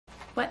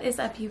What is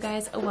up, you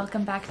guys?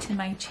 Welcome back to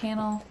my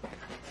channel.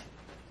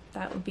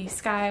 That would be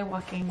Sky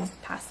walking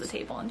past the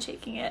table and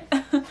shaking it.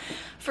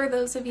 For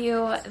those of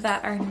you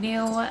that are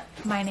new,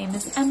 my name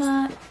is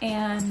Emma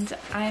and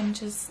I'm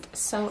just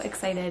so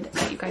excited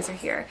that you guys are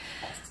here.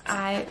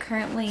 I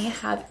currently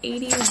have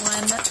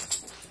 81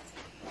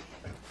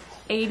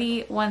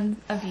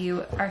 of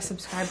you are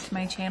subscribed to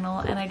my channel,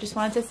 and I just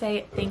wanted to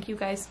say thank you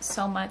guys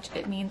so much.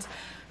 It means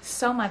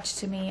so much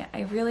to me.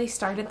 I really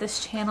started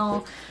this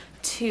channel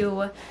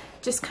to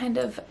just kind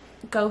of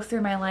go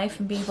through my life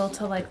and be able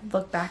to like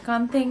look back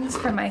on things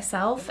for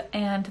myself,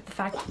 and the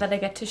fact that I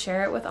get to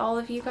share it with all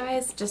of you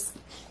guys just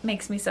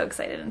makes me so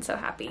excited and so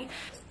happy.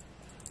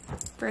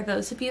 For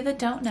those of you that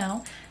don't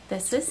know,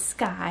 this is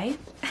Sky.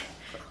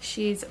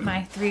 She's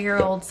my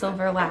 3-year-old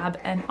silver lab,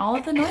 and all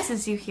of the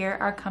noises you hear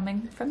are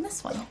coming from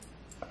this one.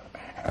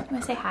 You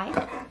wanna say hi?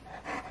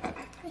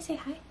 Can I say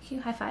hi? Can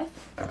you high five?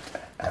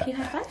 Can you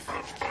high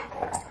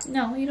five?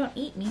 No, you don't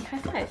eat me. High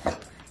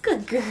five.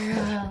 Good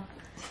girl.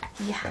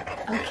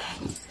 Yeah,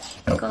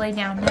 okay. Go lay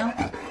down now.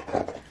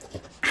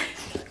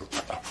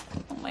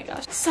 Oh my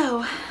gosh.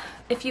 So,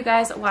 if you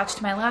guys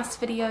watched my last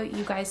video,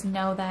 you guys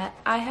know that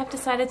I have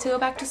decided to go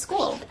back to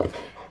school.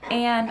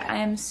 And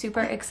I'm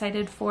super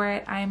excited for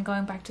it. I am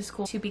going back to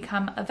school to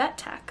become a vet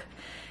tech.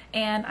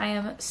 And I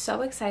am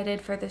so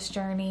excited for this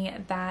journey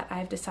that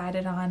I've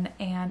decided on,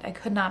 and I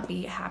could not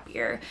be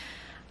happier.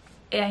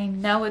 I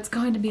know it's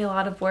going to be a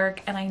lot of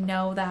work, and I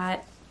know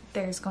that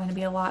there's going to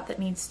be a lot that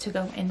needs to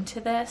go into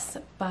this,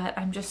 but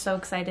I'm just so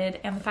excited,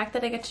 and the fact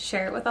that I get to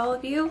share it with all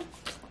of you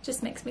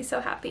just makes me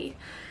so happy.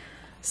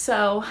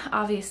 So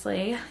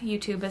obviously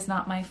YouTube is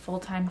not my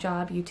full-time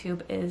job.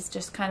 YouTube is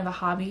just kind of a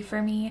hobby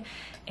for me,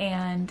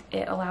 and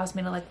it allows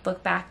me to like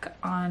look back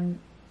on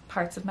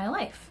parts of my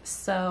life.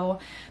 So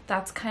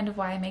that's kind of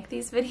why I make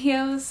these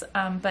videos.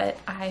 But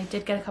I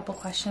did get a couple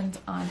questions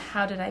on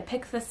how did I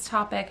pick this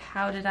topic?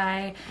 How did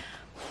I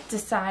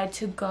decide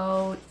to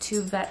go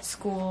to vet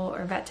school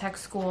or vet tech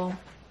school?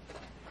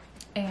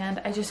 And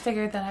I just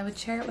figured that I would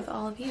share it with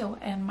all of you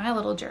and my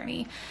little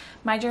journey.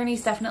 My journey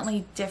is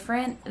definitely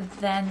different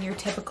than your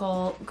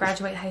typical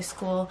graduate high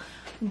school,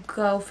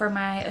 go for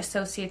my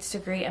associate's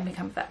degree and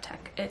become a vet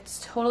tech.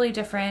 It's totally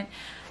different.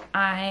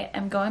 I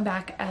am going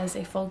back as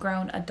a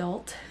full-grown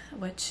adult,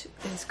 which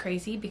is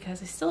crazy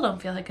because I still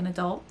don't feel like an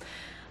adult.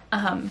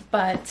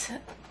 But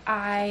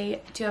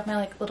I do have my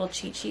like little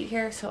cheat sheet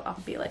here, so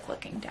I'll be like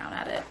looking down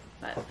at it.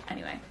 But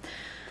anyway.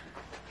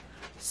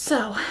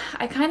 So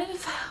I kind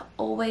of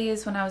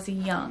always, when I was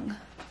young,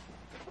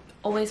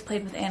 always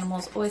played with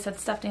animals, always had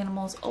stuffed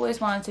animals,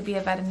 always wanted to be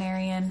a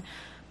veterinarian,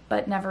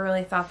 but never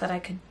really thought that I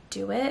could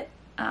do it.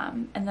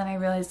 And then I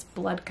realized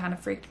blood kind of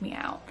freaked me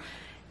out.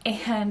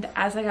 And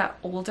as I got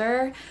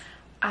older,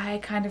 I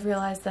kind of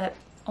realized that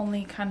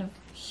only kind of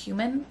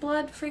human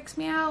blood freaks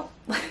me out,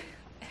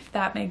 if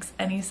that makes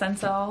any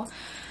sense at all.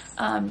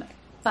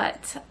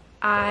 But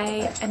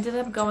I ended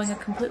up going a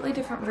completely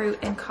different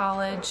route in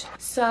college.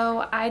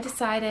 So I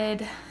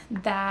decided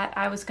that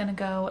I was gonna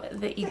go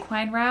the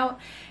equine route,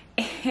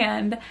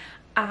 and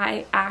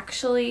I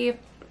actually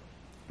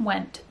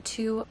went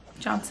to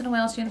Johnson &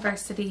 Wales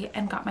University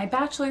and got my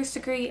bachelor's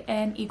degree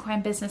in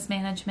equine business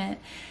management,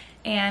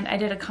 and I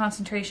did a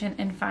concentration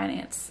in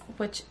finance,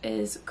 which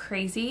is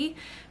crazy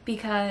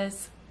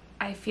because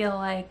I feel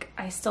like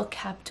I still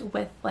kept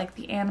with like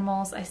the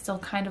animals. I still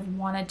kind of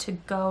wanted to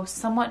go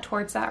somewhat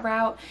towards that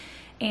route,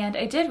 and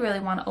I did really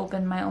want to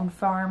open my own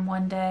farm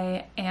one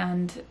day,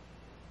 and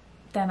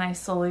then I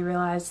slowly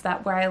realized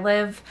that where I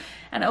live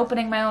and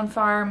opening my own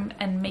farm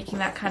and making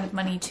that kind of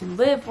money to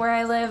live where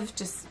I live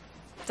just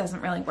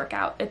doesn't really work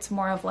out. It's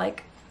more of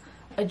like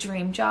a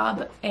dream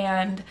job,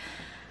 and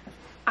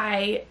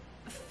I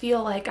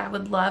feel like I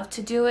would love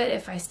to do it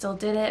if I still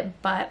did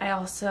it, but I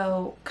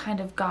also kind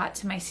of got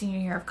to my senior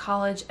year of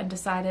college and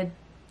decided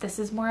this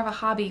is more of a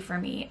hobby for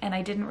me, and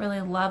I didn't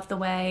really love the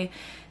way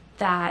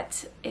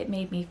that it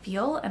made me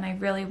feel, and I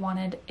really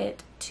wanted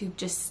it to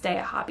just stay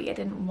a hobby. I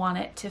didn't want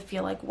it to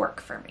feel like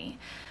work for me.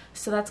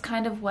 So that's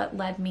kind of what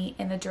led me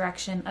in the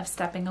direction of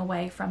stepping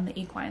away from the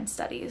equine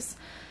studies.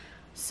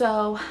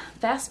 So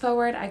fast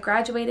forward, I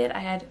graduated. I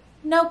had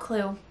no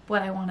clue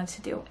what I wanted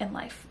to do in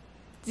life.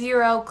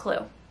 Zero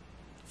clue.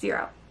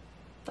 Zero.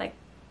 Like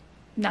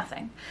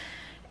nothing.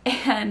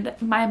 And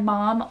my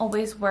mom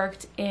always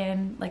worked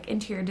in like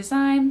interior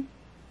design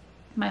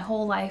my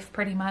whole life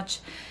pretty much,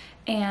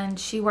 and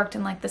she worked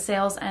in like the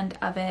sales end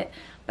of it,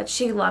 but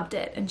she loved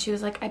it, and she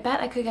was like, I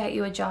bet I could get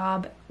you a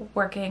job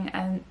working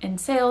in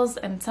sales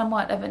and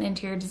somewhat of an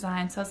interior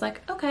design. So I was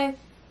like, okay,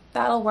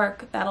 that'll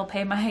work. That'll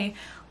pay my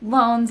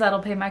loans,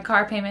 that'll pay my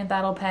car payment,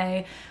 that'll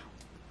pay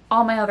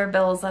all my other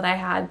bills that I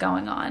had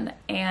going on.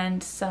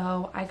 And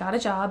so I got a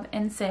job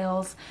in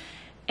sales,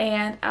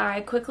 and I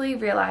quickly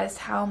realized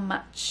how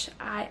much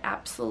I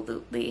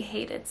absolutely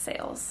hated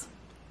sales.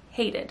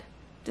 Hated.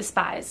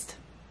 Despised.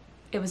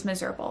 It was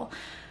miserable.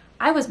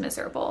 I was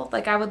miserable.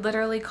 Like, I would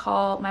literally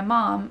call my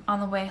mom on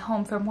the way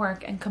home from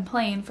work and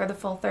complain for the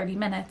full 30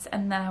 minutes,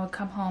 and then I would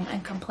come home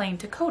and complain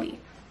to Cody.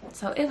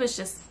 So it was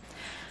just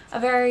a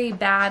very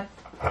bad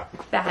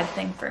bad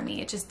thing for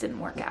me. It just didn't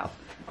work out.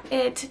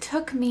 It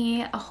took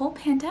me a whole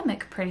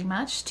pandemic pretty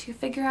much to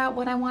figure out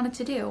what I wanted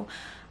to do.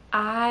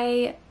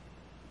 I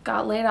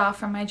got laid off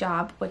from my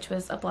job, which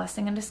was a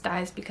blessing in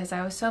disguise because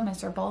I was so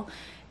miserable.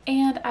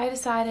 And I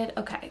decided,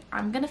 okay,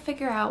 I'm gonna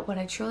figure out what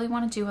I truly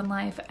want to do in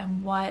life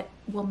and what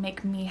will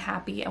make me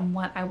happy and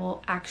what I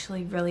will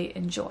actually really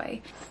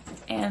enjoy.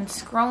 And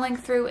scrolling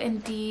through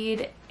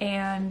Indeed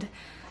and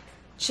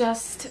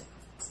just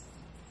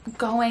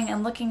going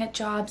and looking at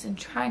jobs and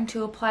trying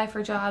to apply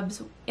for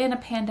jobs in a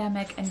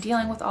pandemic and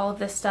dealing with all of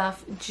this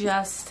stuff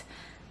just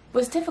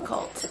was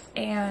difficult.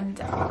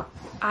 And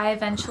I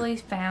eventually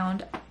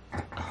found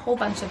a whole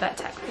bunch of vet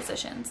tech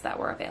positions that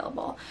were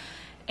available.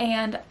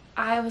 And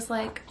I was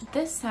like,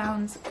 this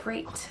sounds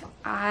great.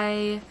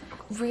 I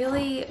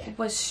really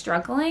was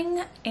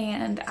struggling,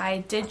 and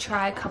I did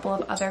try a couple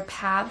of other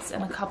paths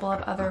and a couple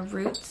of other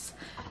routes,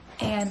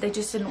 and they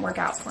just didn't work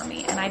out for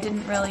me, and I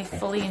didn't really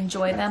fully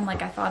enjoy them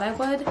like I thought I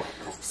would.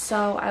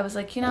 So I was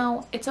like, you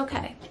know, it's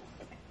okay.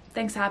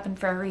 Things happen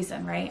for a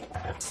reason, right?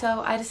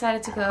 So I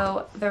decided to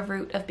go the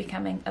route of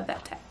becoming a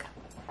vet tech.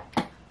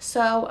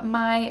 So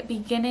my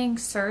beginning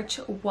search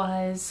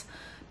was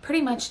pretty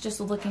much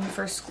just looking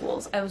for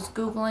schools. I was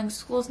Googling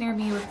schools near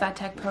me with vet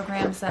tech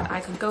programs that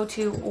I could go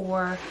to,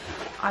 or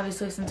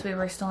obviously since we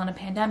were still in a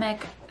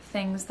pandemic,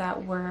 things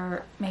that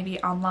were maybe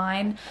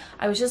online.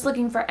 I was just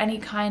looking for any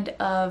kind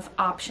of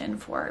option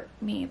for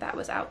me that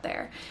was out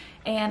there.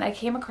 And I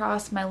came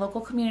across my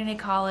local community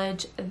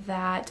college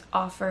that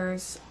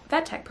offers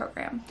vet tech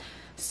program.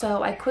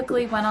 So I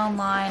quickly went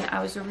online, I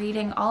was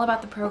reading all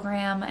about the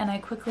program, and I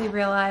quickly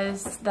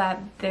realized that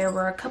there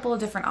were a couple of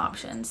different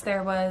options.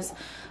 There was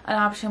an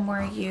option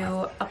where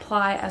you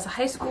apply as a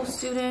high school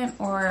student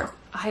or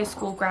a high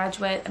school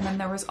graduate, and then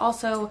there was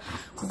also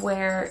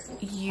where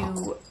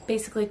you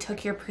basically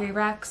took your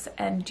prereqs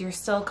and you're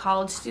still a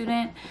college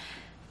student.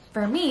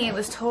 For me, it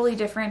was totally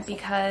different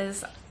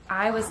because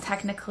I was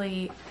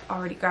technically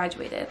already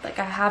graduated. Like,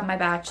 I have my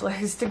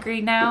bachelor's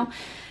degree now,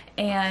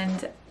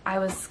 and I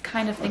was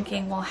kind of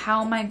thinking, well,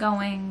 how am I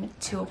going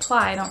to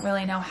apply? I don't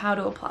really know how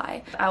to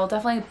apply. I will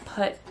definitely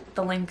put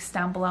the links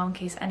down below in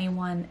case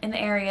anyone in the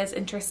area is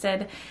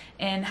interested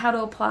in how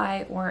to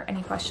apply or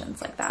any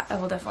questions like that. I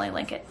will definitely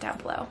link it down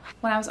below.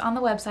 When I was on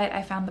the website,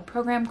 I found the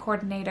program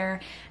coordinator,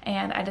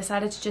 and I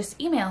decided to just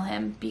email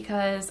him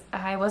because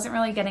I wasn't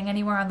really getting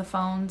anywhere on the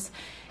phones.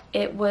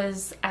 It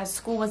was as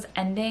school was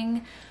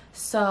ending,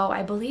 so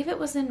I believe it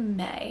was in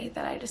May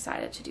that I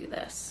decided to do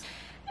this.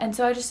 And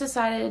so I just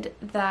decided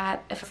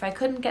that if I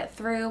couldn't get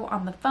through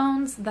on the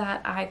phones,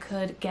 that I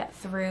could get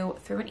through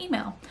an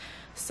email.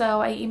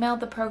 So I emailed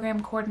the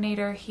program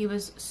coordinator. He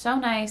was so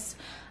nice.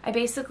 I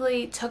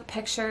basically took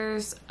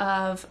pictures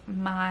of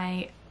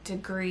my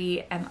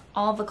degree and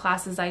all the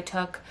classes I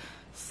took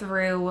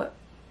through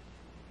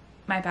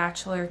my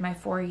bachelor's, my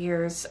 4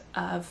 years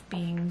of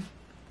being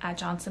at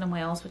Johnson &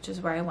 Wales, which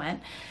is where I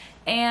went.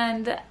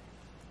 And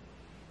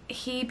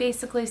he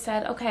basically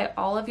said, okay,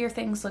 all of your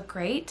things look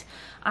great.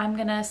 I'm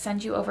gonna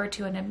send you over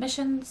to an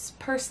admissions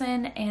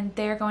person and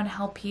they're going to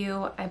help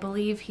you. I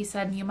believe he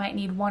said you might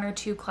need 1 or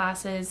 2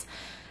 classes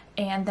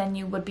and then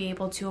you would be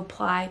able to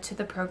apply to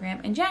the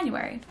program in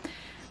January.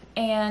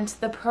 And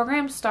the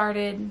program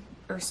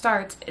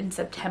starts in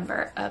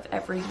September of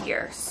every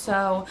year.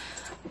 So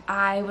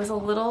I was a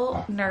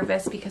little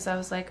nervous because I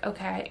was like,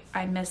 okay,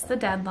 I missed the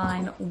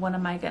deadline. What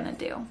am I gonna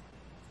do?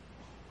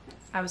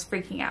 I was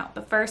freaking out.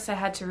 But first I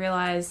had to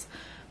realize,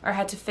 or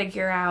had to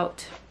figure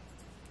out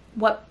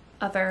what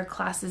other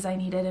classes I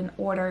needed in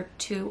order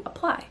to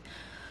apply.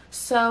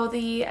 So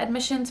the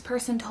admissions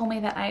person told me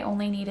that I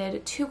only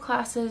needed 2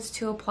 classes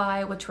to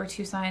apply, which were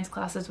 2 science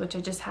classes, which I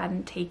just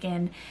hadn't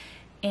taken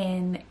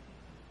in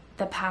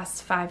the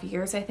past 5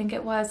 years, I think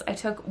it was. I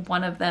took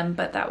one of them,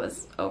 but that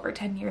was over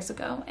 10 years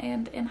ago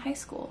and in high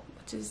school,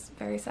 which is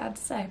very sad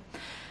to say.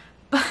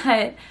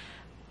 But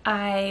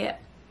I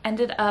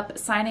ended up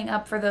signing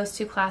up for those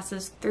 2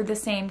 classes through the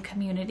same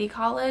community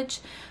college.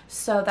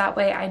 So that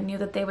way I knew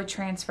that they would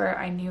transfer.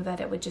 I knew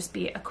that it would just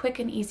be a quick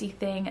and easy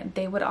thing.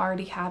 They would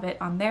already have it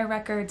on their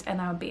records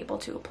and I would be able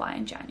to apply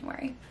in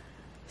January.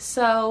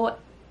 So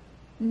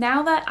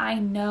now that I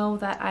know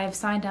that I've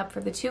signed up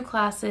for the 2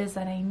 classes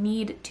that I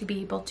need to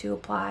be able to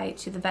apply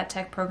to the vet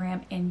tech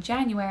program in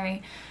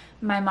January,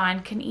 my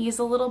mind can ease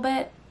a little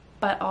bit,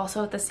 but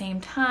also at the same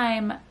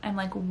time, I'm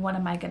like, what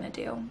am I gonna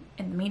do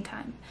in the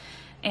meantime?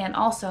 And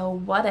also,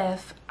 what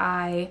if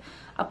I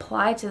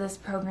apply to this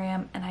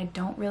program and I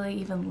don't really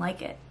even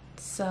like it?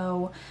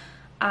 So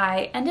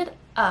I ended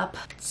up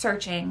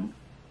searching,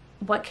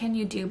 what can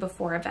you do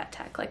before a vet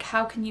tech? Like,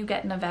 how can you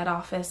get in a vet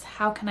office?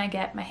 How can I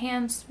get my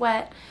hands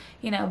wet?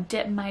 You know,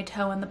 dip my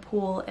toe in the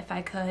pool if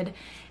I could.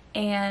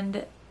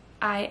 And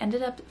I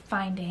ended up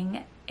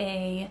finding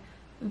a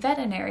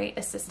veterinary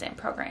assistant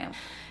program.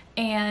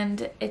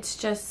 And it's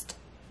just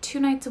 2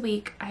 nights a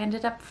week. I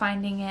ended up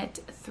finding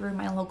it through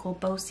my local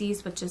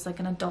BOCES, which is like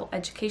an adult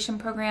education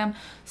program.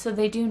 So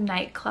they do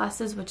night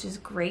classes, which is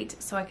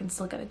great. So I can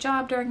still get a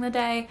job during the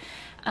day.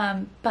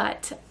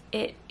 But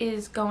it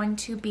is going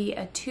to be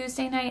a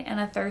Tuesday night and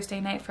a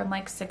Thursday night from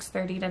like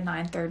 6:30 to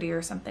 9:30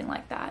 or something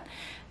like that.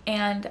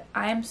 And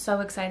I'm so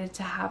excited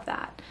to have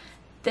that.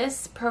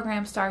 This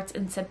program starts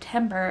in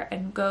September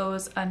and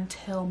goes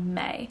until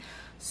May.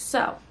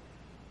 So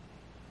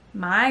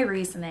my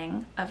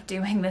reasoning of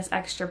doing this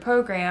extra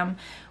program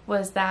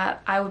was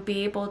that I would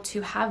be able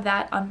to have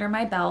that under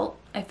my belt.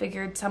 I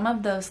figured some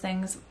of those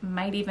things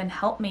might even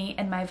help me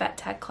in my vet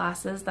tech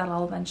classes that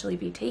I'll eventually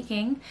be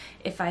taking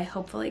if I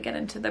hopefully get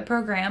into the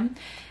program.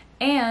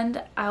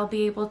 And I'll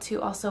be able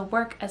to also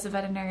work as a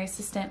veterinary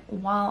assistant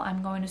while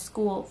I'm going to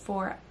school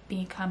for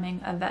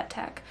becoming a vet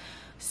tech.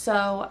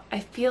 So I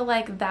feel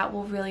like that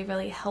will really,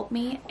 really help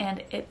me,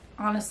 and it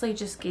honestly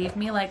just gave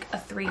me like a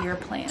 3-year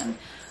plan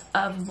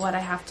of what I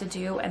have to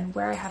do and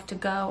where I have to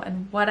go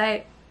and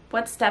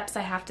what steps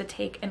I have to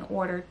take in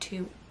order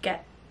to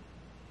get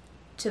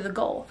to the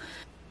goal.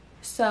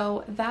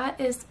 So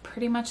that is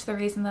pretty much the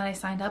reason that I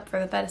signed up for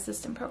the vet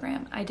assistant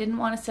program. I didn't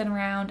want to sit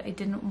around. I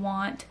didn't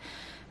want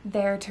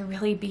there to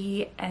really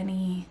be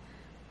anything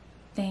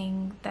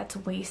that's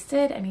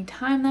wasted, any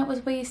time that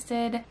was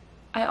wasted.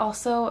 I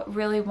also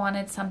really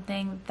wanted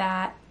something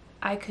that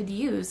I could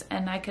use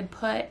and I could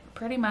put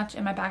pretty much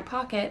in my back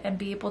pocket and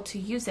be able to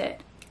use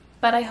it.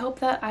 But I hope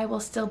that I will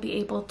still be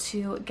able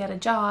to get a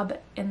job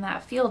in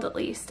that field at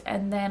least,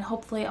 and then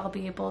hopefully I'll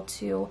be able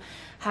to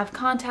have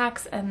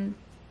contacts and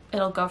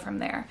it'll go from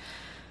there.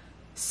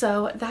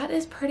 So that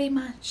is pretty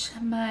much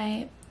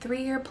my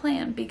 3-year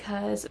plan,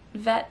 because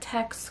vet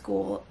tech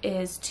school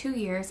is 2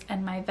 years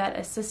and my vet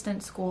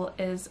assistant school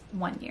is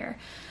 1 year.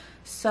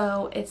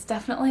 So it's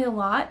definitely a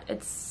lot.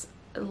 It's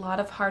a lot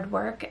of hard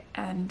work,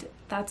 and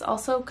that's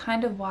also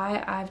kind of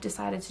why I've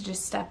decided to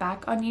just step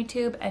back on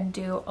YouTube and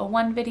do a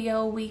 1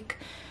 video a week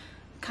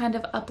kind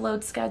of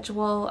upload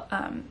schedule.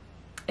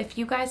 If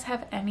you guys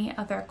have any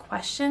other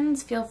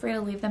questions, feel free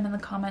to leave them in the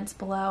comments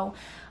below.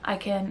 I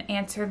can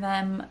answer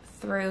them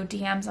through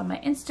DMs on my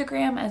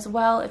Instagram as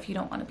well if you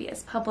don't want to be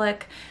as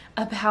public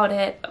about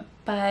it.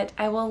 But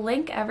I will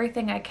link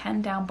everything I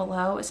can down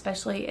below,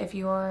 especially if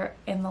you're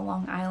in the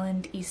Long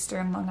Island,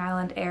 Eastern Long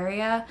Island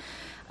area.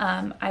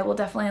 I will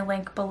definitely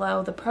link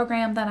below the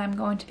program that I'm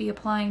going to be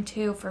applying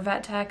to for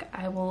vet tech.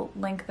 I will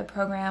link the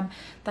program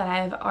that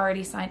I've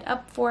already signed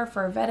up for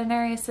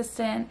veterinary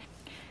assistant.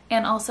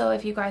 And also,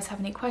 if you guys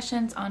have any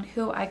questions on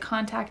who I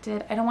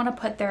contacted, I don't want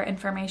to put their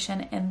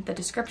information in the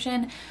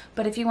description,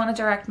 but if you want to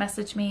direct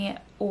message me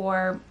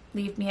or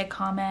leave me a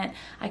comment,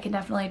 I can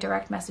definitely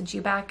direct message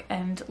you back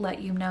and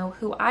let you know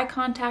who I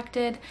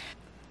contacted.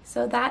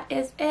 So that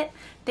is it.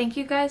 Thank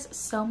you guys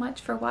so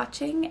much for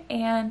watching,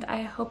 and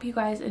I hope you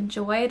guys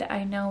enjoyed.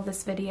 I know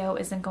this video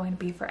isn't going to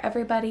be for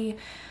everybody,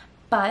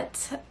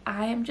 but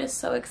I am just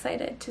so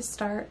excited to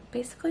start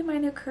basically my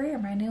new career,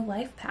 my new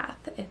life path.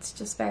 It's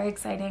just very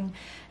exciting,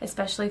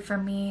 especially for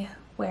me,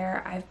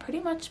 where I've pretty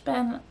much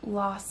been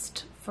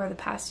lost for the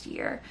past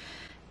year.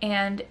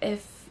 And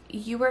if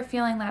you are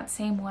feeling that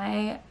same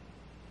way,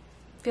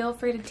 feel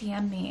free to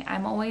DM me.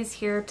 I'm always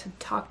here to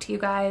talk to you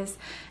guys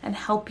and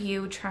help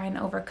you try and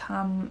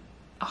overcome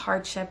a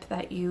hardship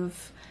that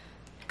you've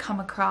come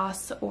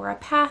across or a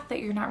path that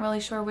you're not really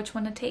sure which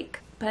one to take.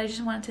 But I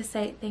just wanted to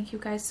say thank you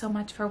guys so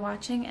much for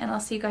watching, and I'll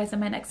see you guys in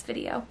my next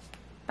video.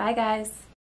 Bye guys.